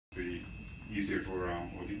be easier for our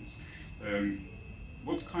audience.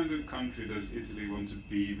 What kind of country does Italy want to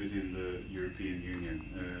be within the European Union,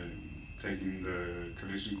 taking the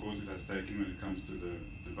collision course it has taken when it comes to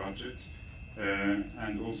the budget?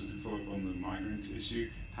 And also to follow up on the migrant issue,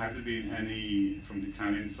 have there been any, from the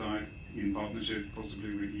Italian side, in partnership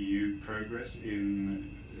possibly with EU, progress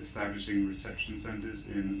in establishing reception centres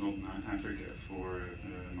in Northern Africa for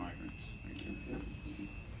migrants? Thank you.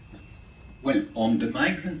 Well, on the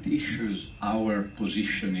migrant issues, our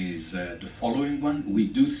position is the following one. We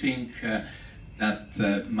do think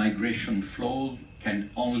that migration flow can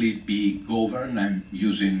only be governed. I'm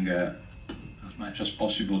using as much as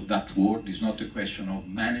possible that word. It's not a question of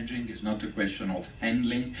managing, it's not a question of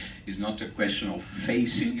handling, it's not a question of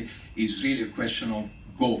facing, it's really a question of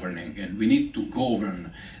governing. And we need to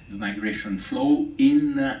govern the migration flow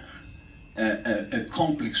in a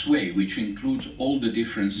complex way, which includes all the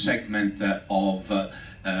different segments of the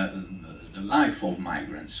life of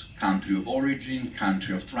migrants: country of origin,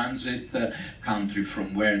 country of transit, country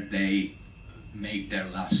from where they make their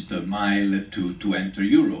last mile to enter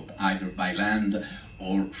Europe, either by land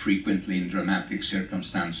or frequently in dramatic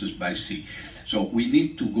circumstances by sea. So we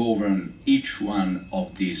need to govern each one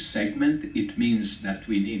of these segments. It means that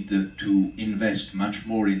we need to invest much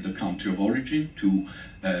more in the country of origin to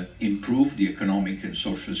improve the economic and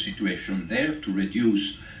social situation there, to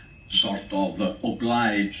reduce sort of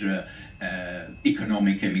oblige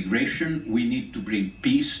economic emigration. We need to bring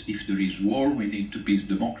peace if there is war. We need to peace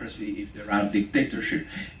democracy if there are dictatorship.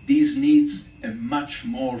 This needs a much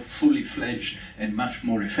more fully fledged and much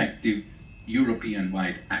more effective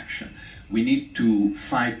European-wide action. We need to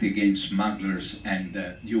fight against smugglers and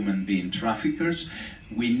human being traffickers.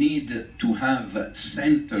 We need to have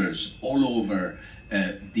centers all over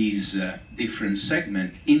these different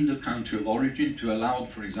segments in the country of origin to allow,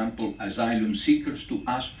 for example, asylum seekers to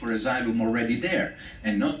ask for asylum already there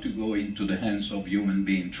and not to go into the hands of human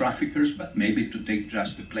being traffickers, but maybe to take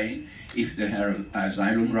just a plane if they have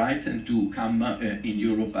asylum right and to come in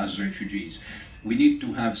Europe as refugees. We need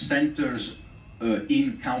to have centers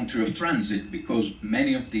in country of transit, because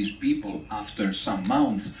many of these people, after some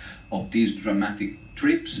months of these dramatic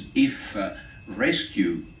trips, if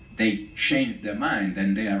rescued, they change their mind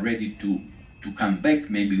and they are ready to come back,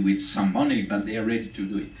 maybe with some money, but they are ready to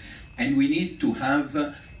do it. And we need to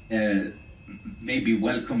have maybe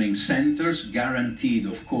welcoming centers, guaranteed,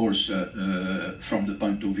 of course, from the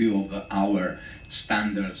point of view of our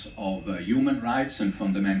standards of human rights and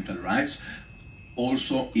fundamental rights,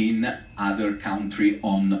 also in other countries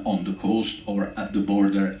on the coast or at the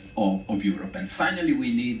border of Europe. And finally,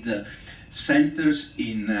 we need centers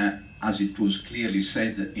in, as it was clearly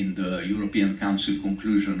said in the European Council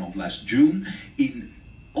conclusion of last June, in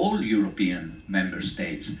all European member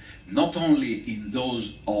states, not only in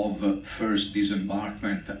those of first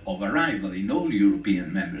disembarkment of arrival, in all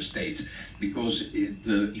European member states, because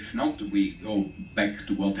if not, we go back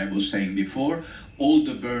to what I was saying before, all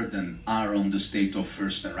the burden are on the state of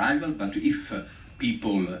first arrival, but if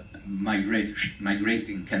people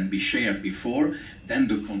migrating can be shared before, then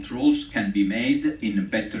the controls can be made in a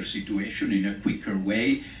better situation, in a quicker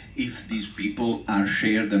way, if these people are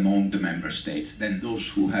shared among the member states. Then those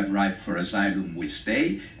who have right for asylum will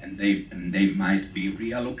stay, and they might be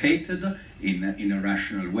reallocated in a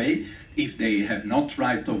rational way. If they have not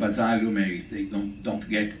right of asylum, and if they don't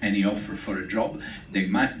get any offer for a job, they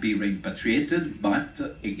might be repatriated, but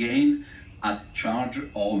again, at charge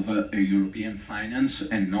of a European finance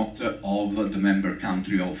and not of the member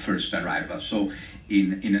country of first arrival. So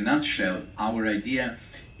in a nutshell, our idea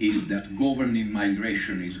is that governing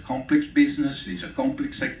migration is a complex business, is a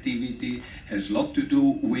complex activity, has a lot to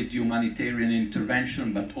do with humanitarian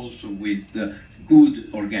intervention, but also with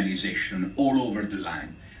good organization all over the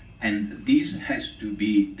line. And this has to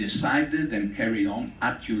be decided and carried on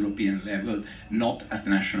at European level, not at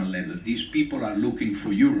national level. These people are looking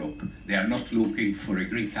for Europe. They are not looking for a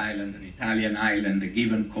Greek island, an Italian island, a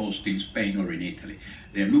given coast in Spain or in Italy.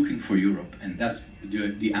 They are looking for Europe, and that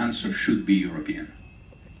the answer should be European.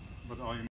 But are you